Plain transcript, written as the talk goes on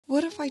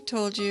What if I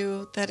told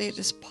you that it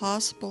is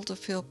possible to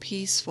feel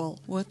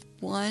peaceful with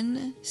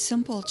one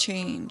simple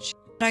change?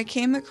 I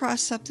came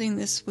across something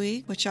this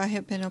week which I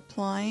have been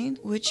applying,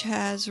 which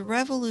has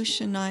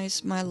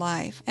revolutionized my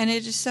life. And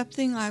it is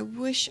something I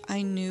wish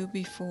I knew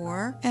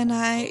before. And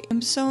I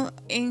am so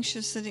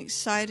anxious and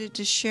excited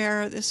to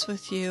share this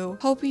with you,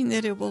 hoping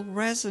that it will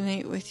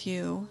resonate with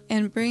you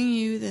and bring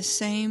you the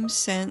same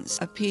sense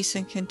of peace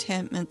and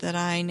contentment that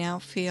I now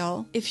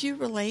feel. If you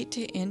relate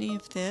to any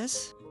of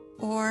this,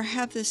 or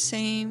have the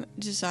same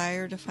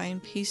desire to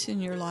find peace in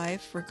your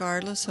life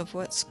regardless of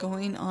what's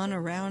going on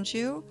around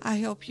you, I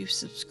hope you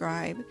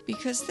subscribe,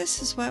 because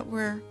this is what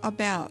we're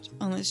about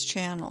on this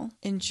channel,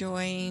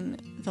 enjoying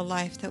the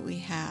life that we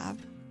have.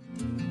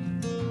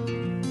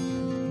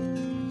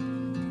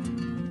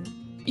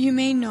 You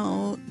may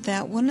know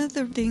that one of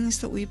the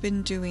things that we've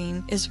been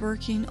doing is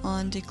working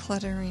on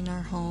decluttering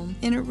our home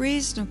in a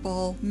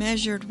reasonable,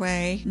 measured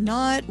way,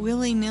 not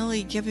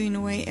willy-nilly giving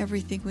away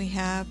everything we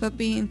have, but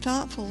being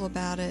thoughtful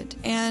about it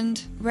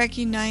and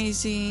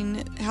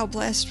recognizing how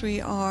blessed we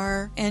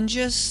are and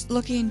just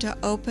looking to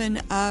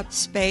open up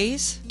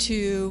space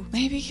to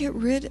maybe get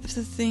rid of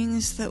the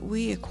things that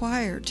we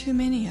acquire too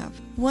many of.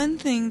 One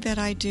thing that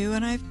I do,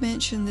 and I've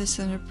mentioned this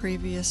in a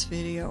previous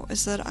video,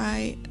 is that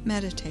I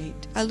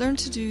meditate. I learned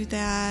to do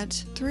that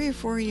 3 or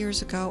 4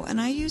 years ago,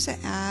 and I use an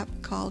app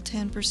called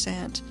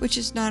 10%, which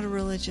is not a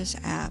religious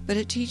app, but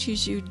it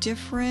teaches you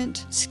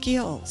different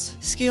skills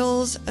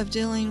of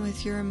dealing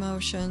with your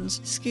emotions,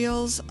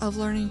 skills of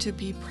learning to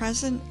be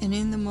present and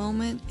in the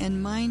moment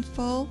and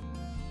mindful.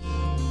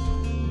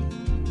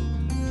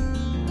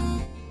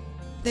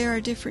 There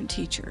are different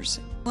teachers.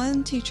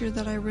 One teacher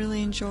that I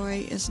really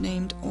enjoy is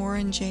named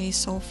Oren J.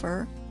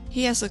 Sulfur.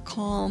 He has a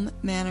calm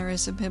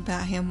mannerism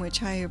about him,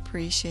 which I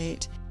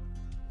appreciate.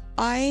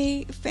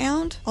 I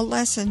found a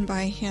lesson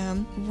by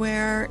him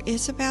where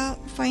it's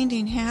about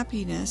finding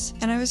happiness,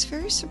 and I was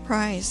very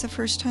surprised the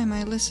first time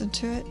I listened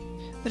to it,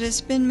 but it's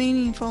been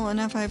meaningful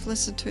enough I've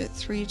listened to it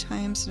 3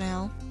 times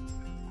now.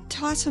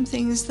 Taught some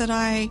things that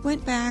I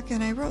went back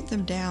and I wrote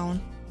them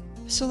down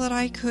so that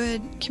I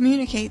could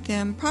communicate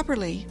them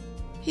properly.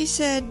 He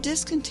said,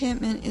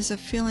 discontentment is a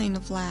feeling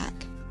of lack.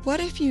 What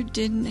if you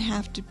didn't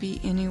have to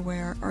be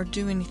anywhere or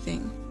do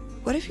anything?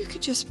 What if you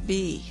could just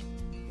be?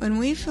 When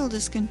we feel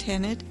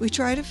discontented, we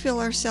try to fill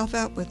ourselves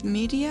up with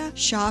media,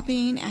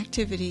 shopping,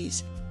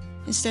 activities.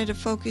 Instead of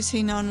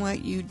focusing on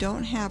what you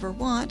don't have or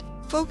want,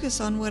 focus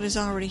on what is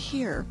already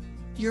here.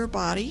 Your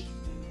body,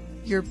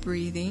 your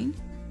breathing,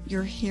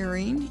 your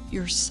hearing,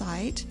 your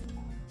sight.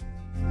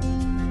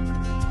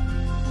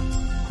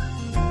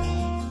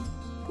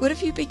 What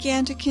if you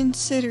began to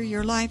consider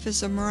your life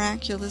as a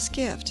miraculous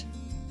gift?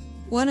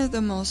 One of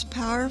the most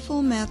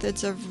powerful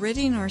methods of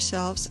ridding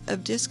ourselves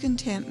of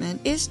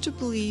discontentment is to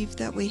believe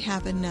that we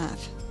have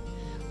enough.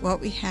 What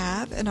we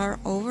have and are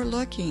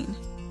overlooking.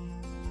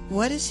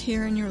 What is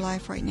here in your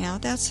life right now,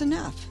 that's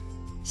enough.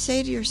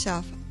 Say to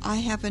yourself, I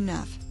have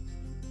enough.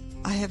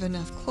 I have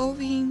enough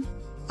clothing.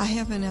 I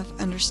have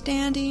enough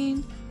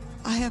understanding.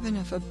 I have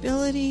enough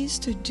abilities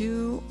to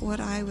do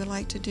what I would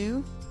like to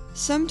do.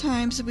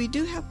 Sometimes we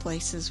do have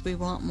places we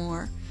want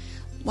more,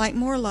 like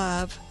more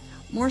love,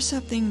 more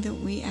something that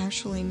we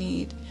actually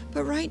need.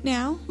 But right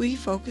now, we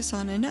focus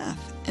on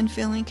enough and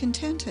feeling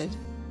contented.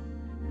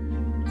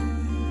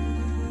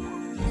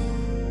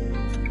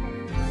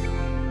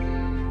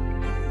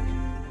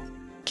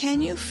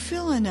 Can you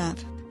feel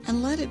enough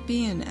and let it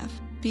be enough?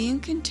 Being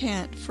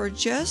content for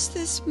just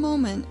this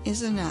moment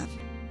is enough.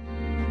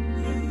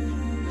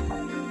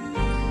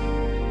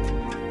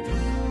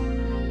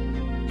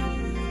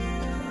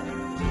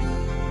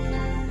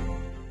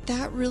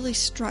 That really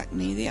struck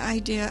me, the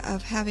idea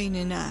of having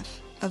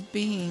enough, of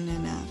being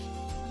enough.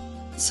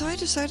 So I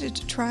decided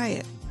to try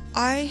it.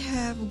 I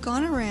have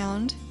gone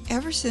around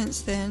ever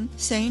since then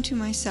saying to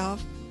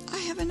myself, I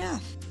have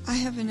enough. I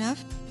have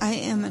enough. I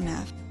am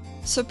enough.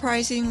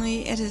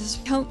 Surprisingly, it has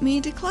helped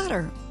me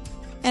declutter,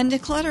 and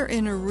declutter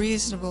in a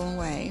reasonable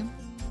way.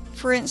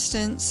 For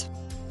instance,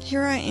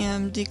 here I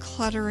am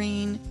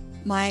decluttering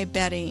my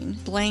bedding,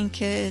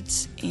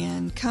 blankets,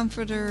 and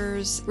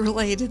comforters,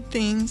 related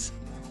things.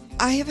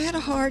 I have had a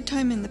hard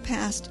time in the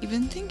past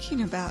even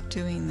thinking about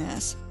doing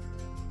this.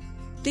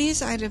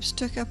 These items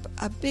took up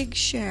a big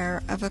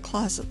share of a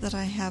closet that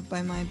I have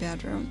by my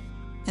bedroom,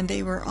 and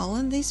they were all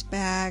in these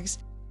bags.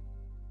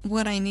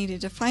 When I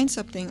needed to find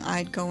something,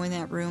 I'd go in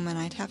that room and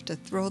I'd have to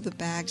throw the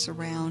bags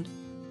around.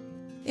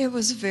 It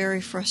was very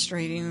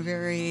frustrating,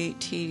 very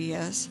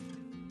tedious,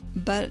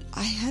 but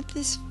I had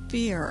this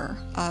fear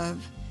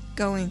of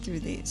going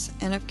through these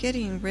and of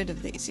getting rid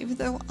of these, even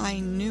though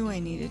I knew I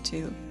needed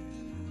to.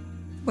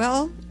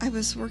 Well, I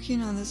was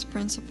working on this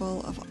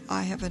principle of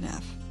I have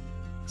enough.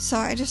 So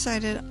I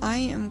decided I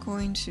am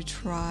going to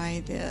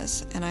try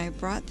this, and I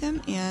brought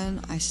them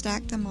in, I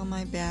stacked them on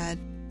my bed,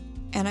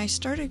 and I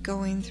started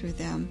going through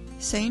them,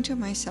 saying to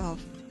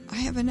myself, I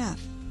have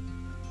enough.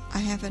 I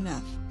have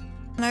enough.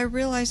 And I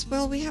realized,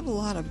 well, we have a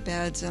lot of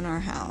beds in our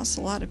house,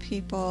 a lot of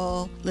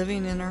people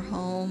living in our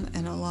home,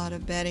 and a lot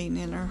of bedding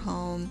in our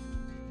home.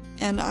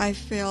 And I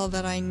feel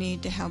that I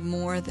need to have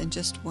more than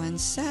just one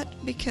set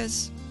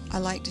because I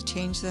like to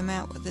change them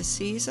out with the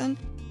season.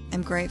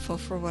 I'm grateful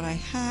for what I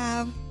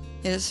have.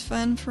 It is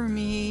fun for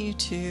me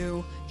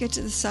to get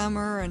to the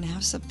summer and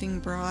have something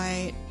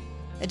bright,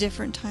 a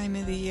different time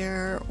of the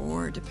year,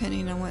 or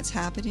depending on what's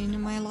happening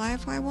in my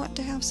life, I want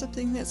to have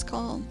something that's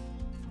calm.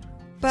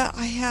 But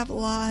I have a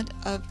lot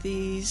of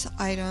these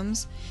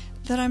items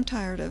that I'm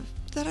tired of,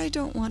 that I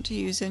don't want to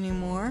use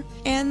anymore,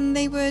 and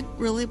they would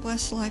really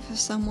bless the life of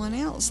someone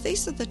else.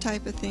 These are the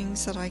type of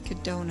things that I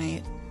could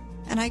donate,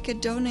 and I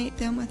could donate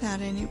them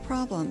without any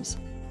problems.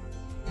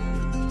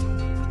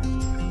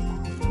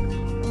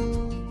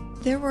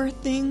 There were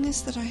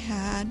things that I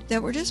had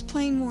that were just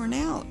plain worn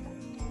out.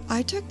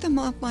 I took them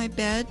off my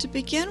bed to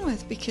begin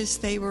with because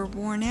they were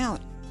worn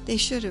out. They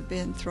should have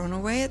been thrown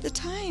away at the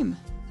time.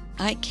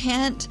 I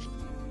can't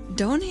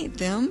donate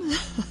them.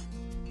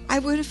 I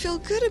would feel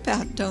good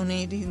about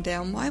donating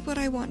them. Why would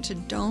I want to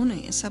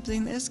donate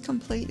something that's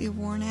completely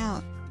worn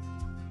out?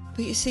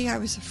 But you see, I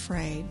was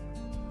afraid.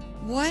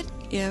 What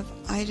if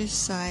I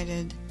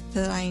decided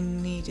that I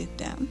needed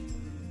them?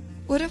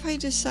 What if I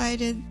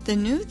decided the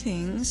new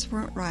things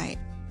weren't right?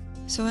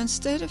 So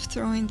instead of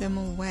throwing them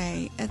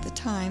away at the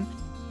time,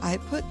 I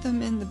put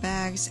them in the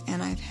bags,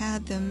 and I've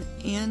had them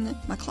in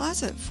my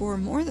closet for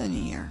more than a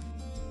year,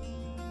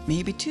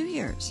 maybe 2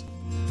 years.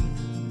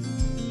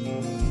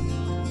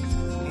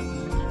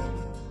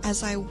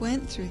 As I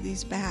went through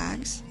these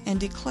bags and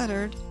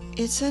decluttered,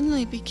 it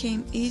suddenly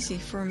became easy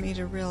for me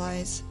to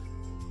realize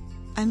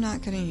I'm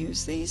not going to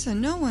use these,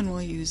 and no one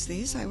will use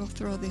these. I will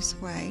throw these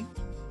away.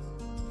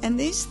 And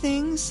these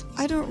things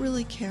I don't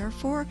really care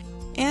for,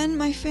 and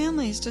my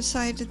family's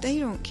decided they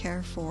don't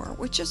care for,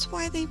 which is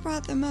why they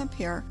brought them up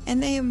here.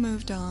 And they have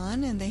moved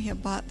on, and they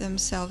have bought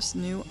themselves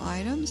new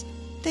items.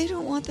 They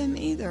don't want them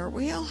either.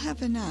 We all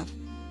have enough.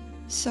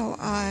 So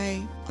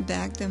I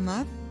bagged them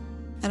up,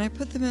 and I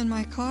put them in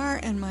my car,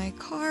 and my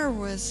car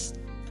was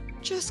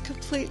just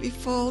completely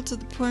full to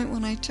the point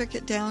when I took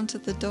it down to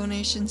the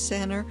donation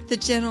center, the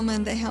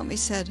gentleman that helped me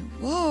said,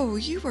 "Whoa,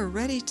 you were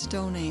ready to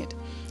donate."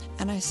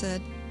 And I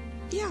said,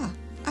 "Yeah,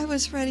 I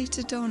was ready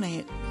to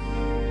donate."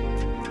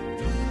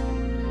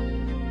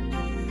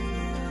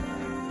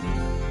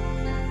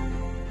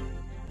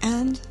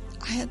 And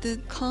I had the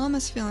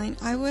calmest feeling.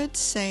 I would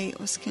say it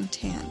was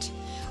content.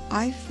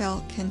 I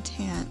felt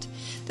content.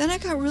 Then I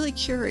got really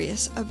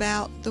curious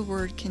about the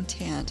word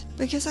content,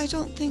 because I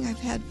don't think I've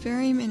had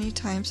very many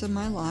times in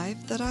my life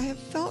that I have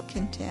felt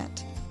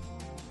content.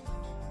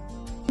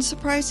 And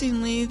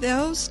surprisingly,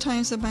 those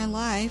times of my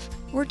life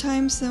were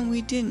times when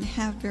we didn't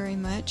have very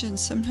much, and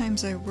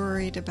sometimes I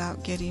worried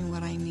about getting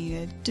what I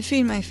needed to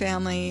feed my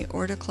family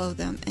or to clothe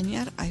them, and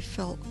yet I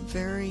felt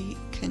very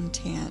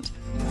content.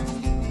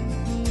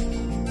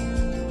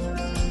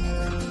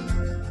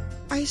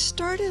 I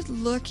started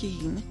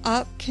looking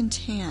up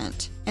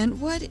content and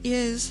what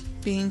is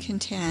being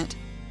content,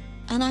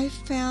 and I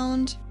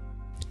found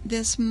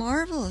this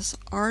marvelous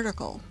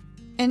article,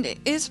 and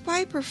it's by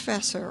a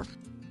professor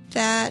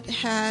that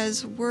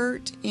has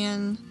worked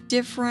in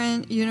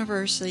different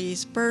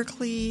universities,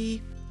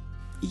 Berkeley,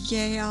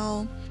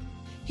 Yale.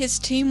 His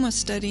team was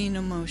studying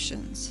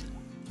emotions,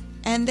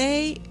 and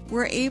they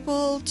were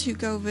able to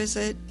go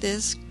visit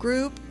this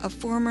group of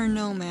former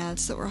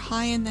nomads that were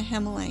high in the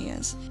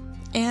Himalayas.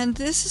 And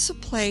this is a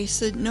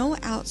place that no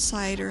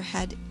outsider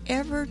had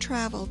ever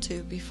traveled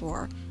to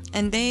before,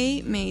 and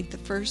they made the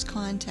first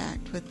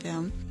contact with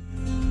them.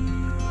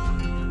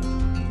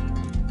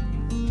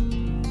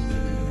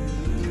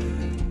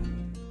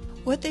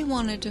 What they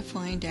wanted to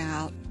find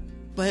out,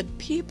 but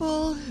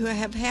people who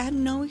have had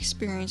no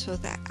experience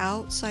with the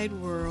outside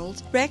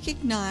world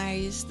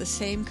recognize the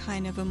same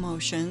kind of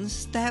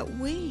emotions that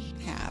we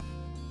have.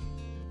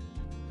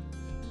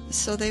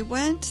 So they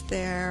went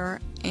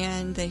there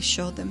and they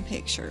showed them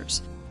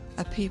pictures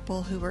of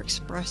people who were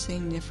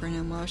expressing different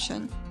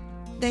emotion.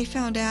 They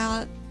found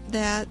out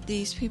that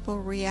these people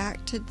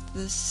reacted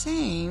the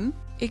same,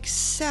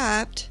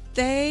 except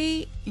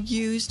they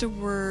used a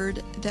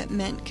word that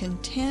meant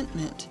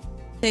contentment.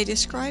 They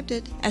described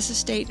it as a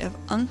state of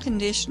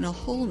unconditional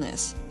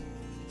wholeness,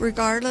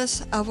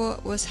 regardless of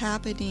what was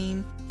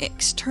happening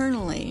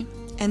externally.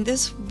 And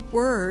this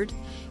word,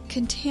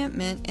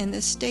 contentment, and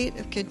the state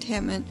of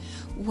contentment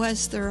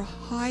was their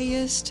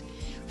highest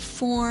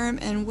form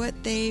and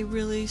what they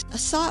really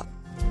sought.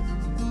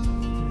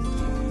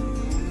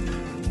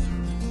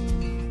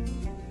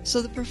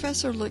 So the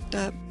professor looked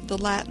up the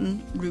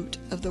Latin root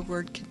of the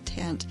word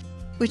content,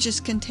 which is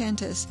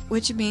contentus,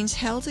 which means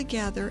held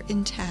together,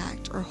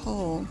 intact, or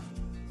whole.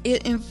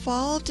 It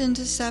evolved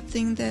into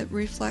something that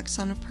reflects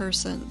on a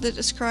person, that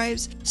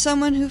describes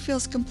someone who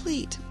feels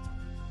complete.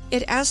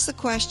 It asks the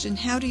question,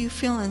 how do you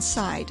feel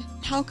inside?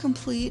 How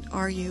complete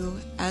are you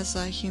as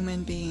a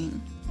human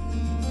being?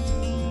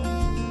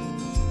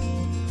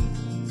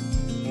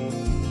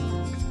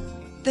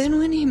 Then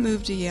when he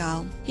moved to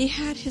Yale, he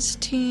had his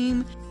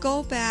team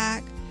go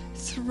back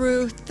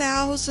through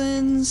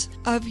thousands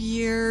of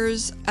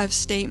years of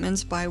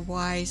statements by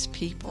wise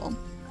people,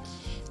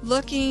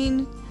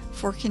 looking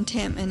for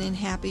contentment and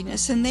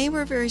happiness, and they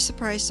were very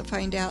surprised to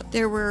find out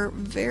there were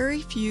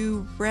very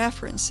few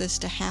references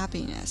to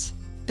happiness,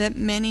 but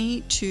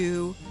many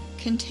to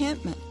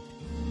contentment.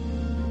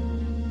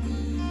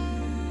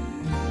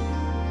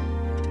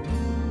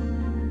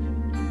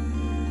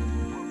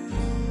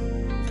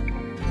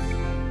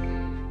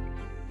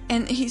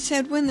 And he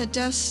said when the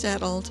dust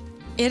settled,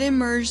 it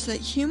emerged that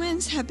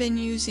humans have been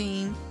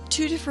using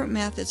two different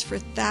methods for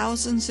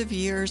thousands of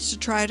years to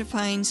try to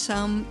find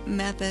some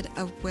method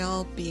of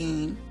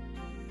well-being.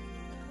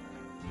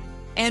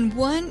 And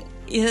one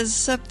is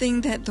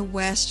something that the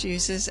West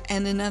uses,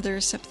 and another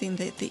is something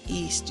that the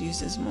East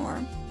uses more.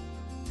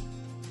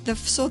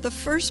 So the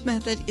first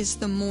method is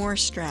the more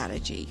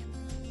strategy.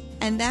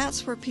 And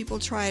that's where people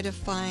try to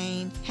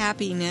find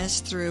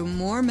happiness through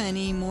more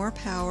money, more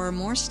power,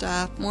 more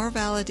stuff, more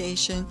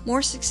validation,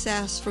 more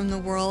success from the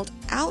world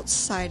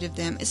outside of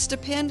them. It's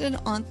dependent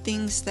on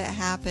things that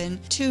happen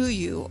to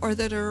you or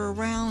that are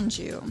around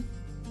you.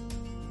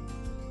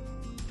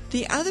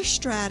 The other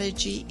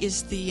strategy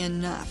is the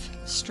enough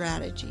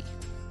strategy.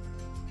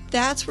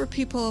 That's where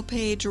people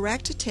pay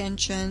direct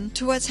attention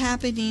to what's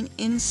happening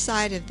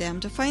inside of them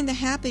to find the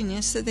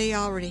happiness that they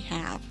already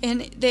have.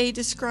 And they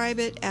describe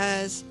it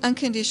as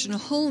unconditional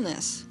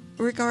wholeness,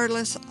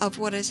 regardless of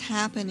what is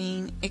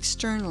happening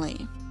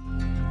externally.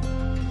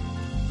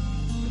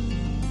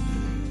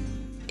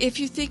 If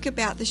you think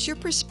about this, your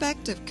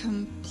perspective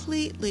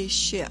completely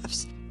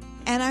shifts.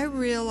 And I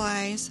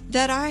realize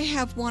that I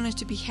have wanted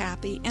to be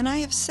happy, and I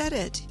have said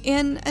it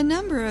in a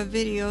number of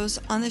videos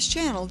on this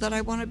channel that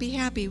I want to be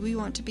happy. We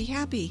want to be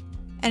happy.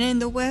 And in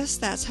the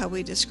West, that's how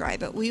we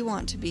describe it. We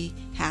want to be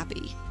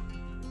happy.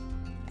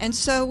 And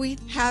so we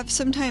have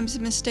sometimes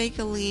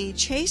mistakenly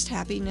chased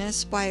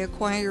happiness by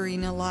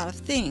acquiring a lot of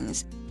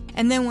things.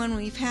 And then when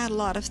we've had a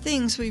lot of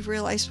things, we've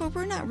realized, well,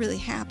 we're not really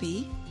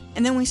happy.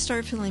 And then we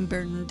start feeling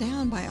burdened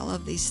down by all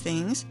of these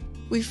things.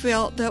 We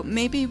feel that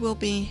maybe we'll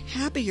be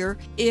happier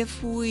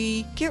if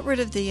we get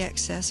rid of the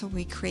excess and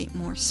we create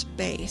more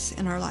space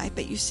in our life.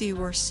 But you see,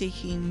 we're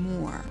seeking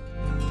more.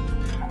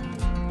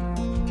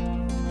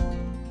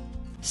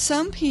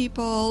 Some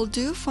people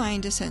do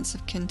find a sense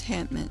of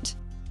contentment.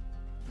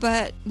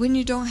 But when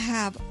you don't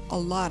have a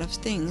lot of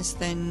things,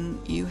 then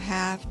you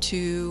have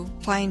to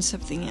find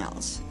something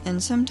else.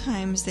 And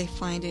sometimes they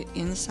find it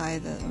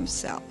inside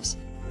themselves.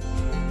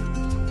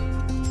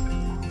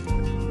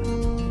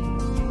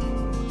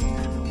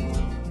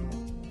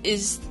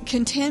 Is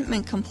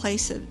contentment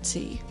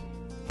complacency?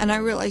 And I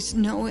realized,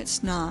 no,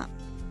 it's not.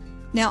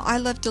 Now, I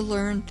love to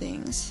learn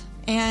things.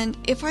 And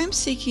if I'm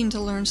seeking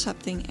to learn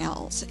something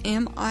else,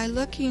 am I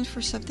looking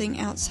for something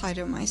outside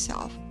of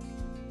myself?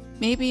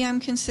 Maybe I'm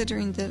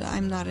considering that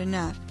I'm not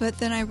enough. But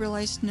then I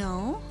realized,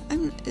 no,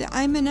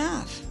 I'm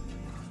enough.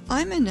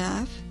 I'm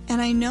enough,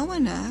 and I know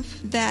enough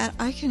that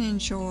I can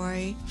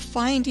enjoy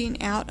finding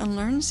out and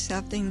learn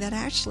something that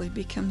actually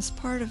becomes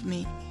part of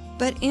me.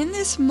 But in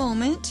this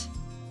moment,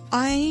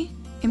 I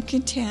am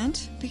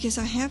content because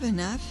I have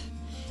enough,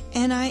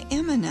 and I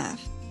am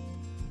enough.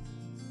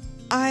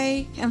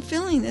 I am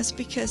feeling this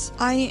because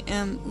I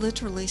am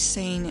literally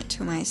saying it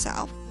to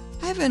myself.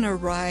 I haven't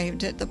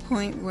arrived at the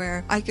point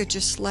where I could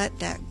just let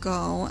that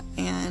go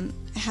and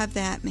have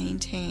that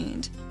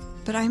maintained.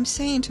 But I'm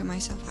saying to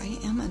myself, I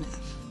am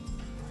enough.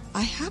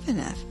 I have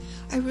enough.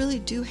 I really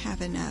do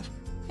have enough.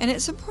 And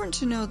it's important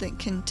to know that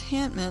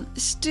contentment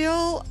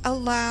still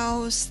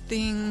allows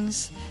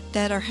things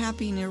that are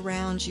happening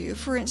around you.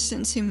 For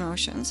instance,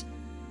 emotions.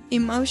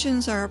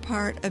 Emotions are a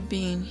part of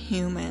being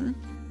human.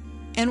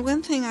 And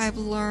one thing I've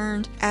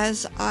learned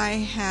as I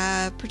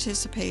have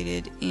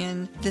participated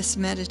in this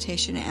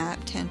meditation app,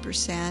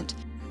 10%,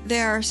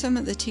 there are some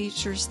of the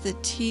teachers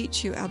that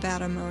teach you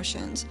about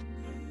emotions.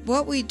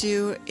 What we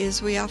do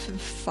is we often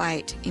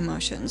fight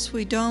emotions.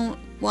 We don't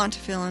want to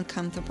feel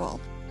uncomfortable.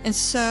 And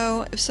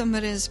so if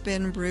somebody has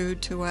been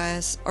rude to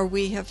us, or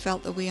we have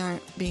felt that we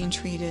aren't being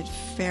treated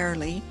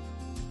fairly,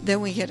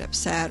 then we get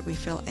upset, we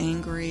feel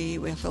angry,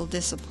 we feel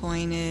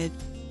disappointed,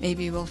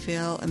 maybe we'll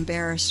feel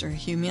embarrassed or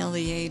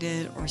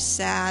humiliated or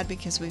sad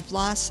because we've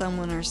lost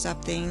someone or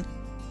something,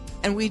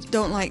 and we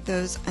don't like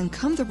those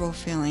uncomfortable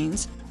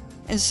feelings,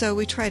 and so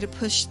we try to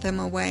push them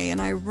away. And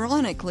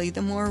ironically,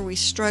 the more we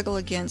struggle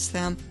against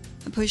them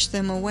and push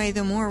them away,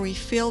 the more we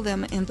feel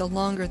them and the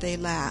longer they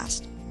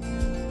last.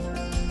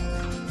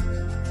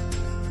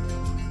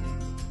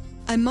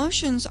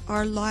 Emotions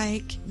are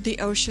like the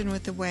ocean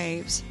with the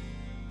waves.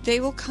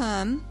 They will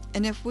come,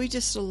 and if we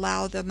just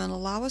allow them and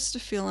allow us to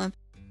feel them,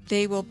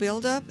 they will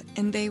build up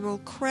and they will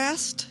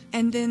crest,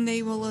 and then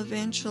they will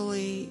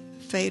eventually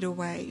fade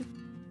away.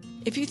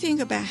 If you think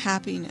about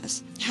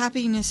happiness,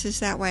 happiness is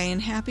that way,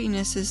 and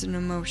happiness is an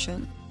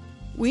emotion.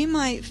 We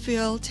might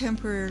feel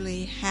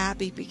temporarily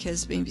happy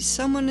because maybe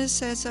someone has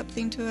said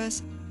something to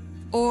us,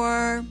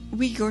 or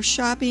we go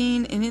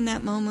shopping and in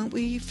that moment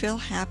we feel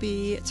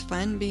happy, it's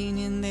fun being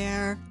in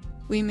there.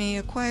 We may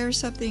acquire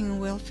something and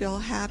we'll feel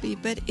happy,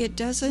 but it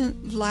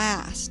doesn't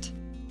last.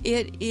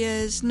 it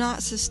is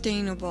not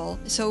sustainable.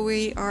 So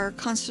we are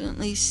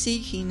constantly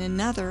seeking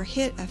another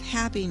hit of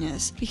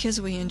happiness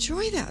because we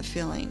enjoy that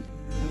feeling.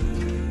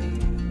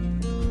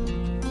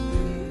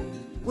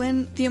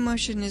 When the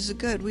emotion is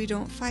good, we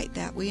don't fight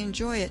that. We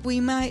enjoy it. We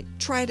might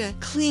try to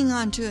cling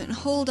on to it and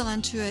hold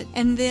on to it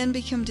and then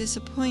become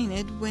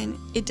disappointed when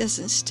it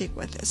doesn't stick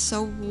with us.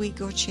 So we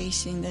go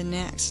chasing the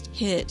next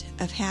hit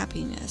of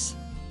happiness.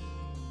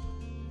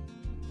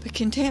 But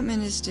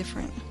contentment is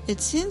different.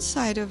 It's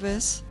inside of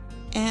us,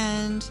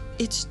 and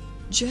it's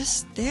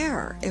just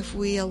there if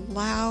we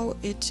allow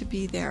it to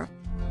be there.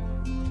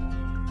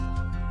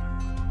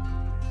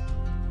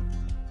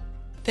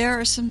 There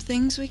are some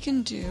things we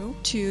can do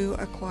to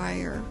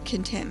acquire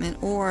contentment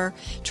or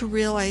to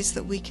realize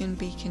that we can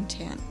be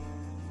content.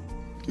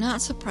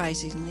 Not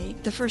surprisingly,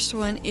 the first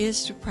one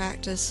is to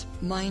practice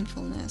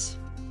mindfulness.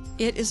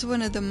 It is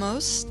one of the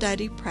most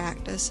studied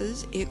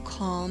practices. It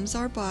calms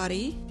our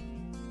body.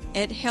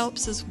 It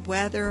helps us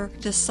weather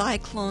the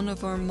cyclone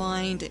of our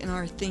mind and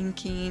our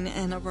thinking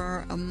and of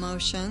our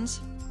emotions.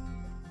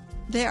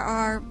 There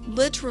are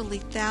literally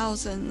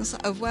thousands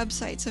of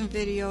websites and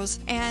videos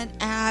and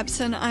apps,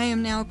 and I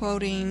am now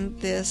quoting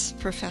this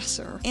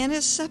professor. And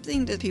it's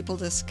something that people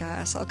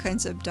discuss, all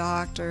kinds of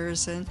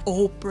doctors and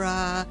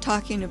Oprah,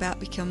 talking about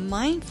become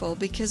mindful,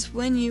 because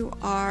when you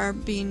are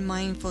being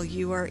mindful,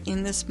 you are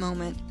in this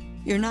moment.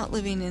 You're not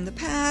living in the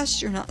past,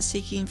 you're not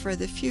seeking for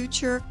the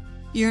future.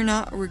 You're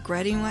not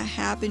regretting what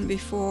happened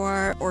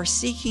before or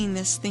seeking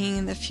this thing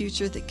in the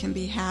future that can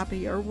be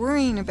happy or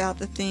worrying about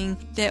the thing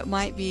that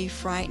might be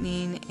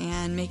frightening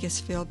and make us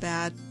feel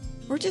bad.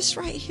 We're just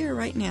right here,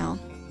 right now.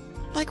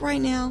 Like right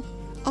now,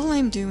 all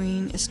I'm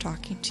doing is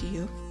talking to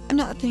you. I'm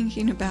not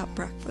thinking about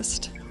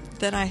breakfast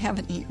that I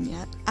haven't eaten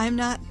yet. I'm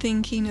not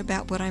thinking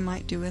about what I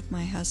might do with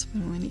my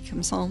husband when he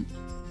comes home.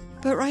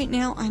 But right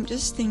now, I'm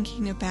just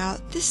thinking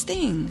about this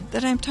thing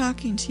that I'm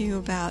talking to you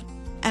about.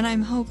 And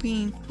I'm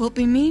hoping will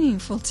be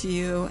meaningful to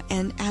you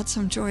and add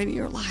some joy to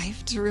your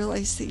life to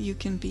realize that you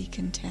can be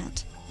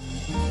content.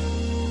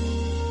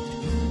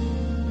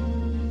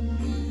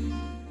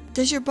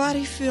 Does your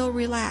body feel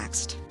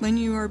relaxed when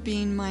you are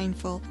being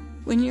mindful?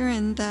 When you're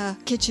in the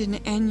kitchen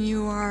and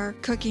you are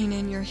cooking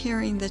and you're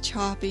hearing the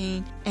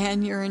chopping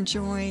and you're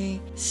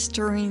enjoying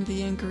stirring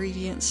the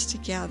ingredients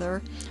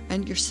together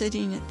and you're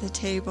sitting at the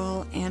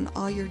table and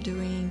all you're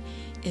doing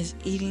is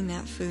eating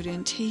that food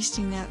and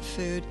tasting that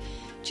food,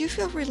 do you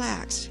feel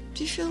relaxed?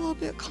 Do you feel a little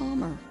bit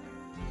calmer?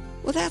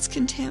 Well, that's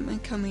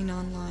contentment coming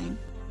online.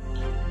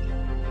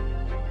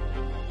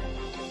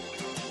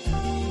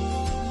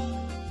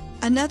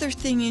 Another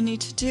thing you need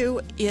to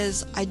do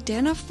is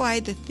identify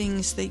the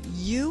things that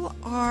you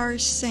are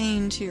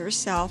saying to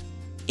yourself,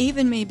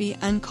 even maybe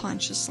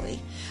unconsciously,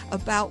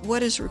 about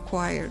what is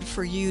required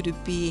for you to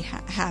be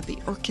happy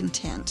or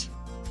content.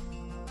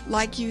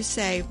 Like you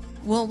say,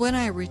 well, when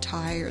I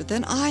retire,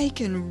 then I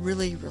can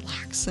really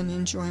relax and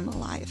enjoy my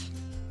life.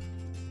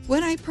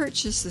 When I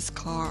purchase this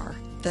car,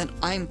 then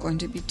I'm going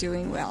to be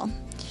doing well.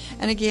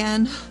 And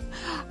again,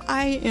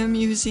 I am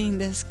using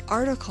this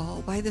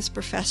article by this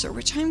professor,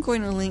 which I'm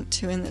going to link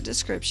to in the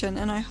description,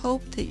 and I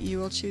hope that you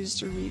will choose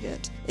to read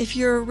it. If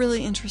you're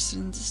really interested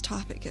in this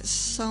topic, it's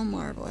so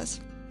marvelous.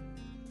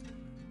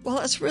 Well,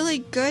 it's really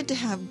good to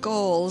have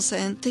goals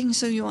and things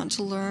that you want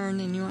to learn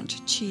and you want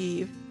to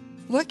achieve.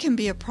 What can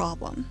be a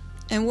problem?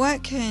 And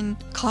what can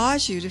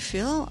cause you to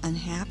feel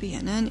unhappy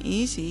and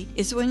uneasy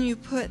is when you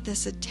put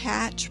this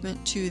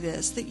attachment to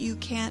this, that you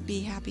can't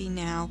be happy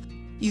now,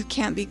 you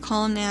can't be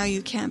calm now,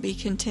 you can't be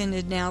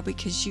contented now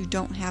because you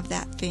don't have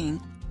that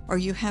thing, or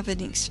you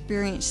haven't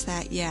experienced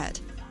that yet.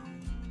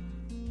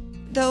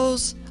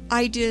 Those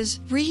ideas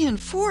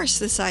reinforce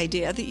this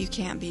idea that you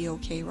can't be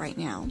okay right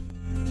now.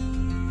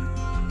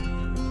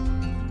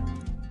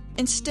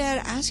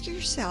 Instead, ask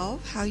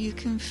yourself how you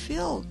can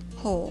feel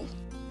whole,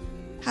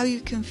 how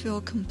you can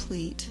feel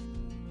complete.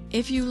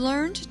 If you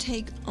learn to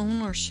take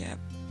ownership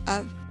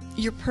of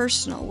your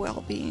personal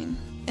well-being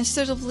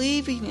instead of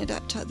leaving it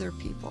up to other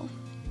people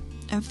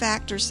and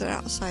factors that are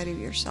outside of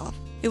yourself,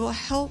 it will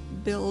help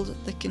build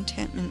the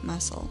contentment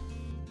muscle.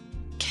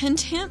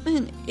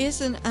 Contentment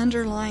is an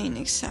underlying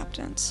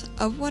acceptance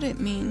of what it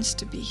means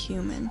to be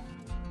human.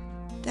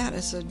 That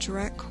is a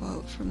direct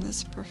quote from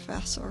this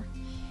professor.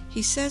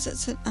 He says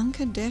it's an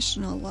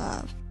unconditional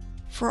love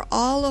for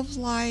all of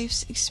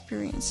life's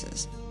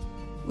experiences,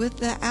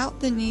 without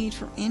the need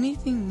for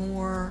anything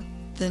more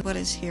than what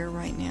is here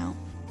right now.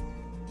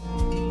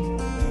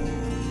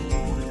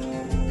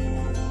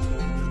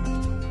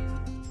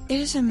 It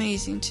is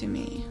amazing to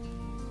me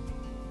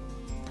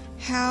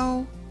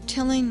how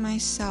telling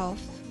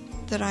myself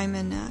that I'm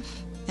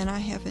enough and I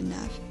have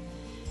enough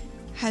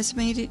has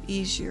made it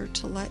easier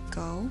to let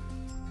go.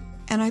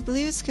 And I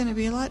believe it's going to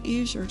be a lot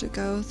easier to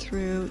go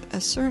through a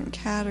certain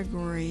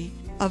category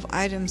of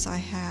items I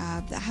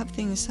have that have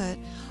things that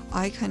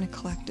I kind of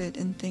collected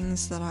and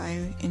things that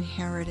I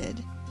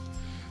inherited.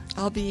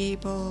 I'll be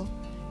able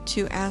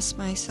to ask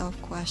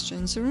myself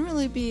questions and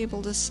really be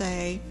able to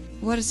say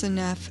what is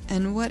enough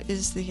and what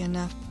is the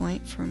enough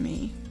point for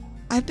me.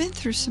 I've been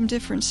through some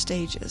different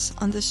stages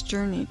on this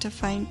journey to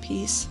find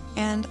peace,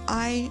 and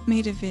I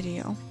made a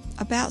video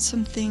about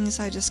some things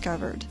I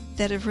discovered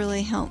that have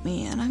really helped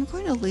me, and I'm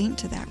going to link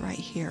to that right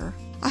here.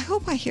 I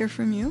hope I hear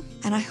from you,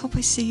 and I hope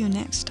I see you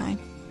next time.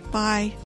 Bye.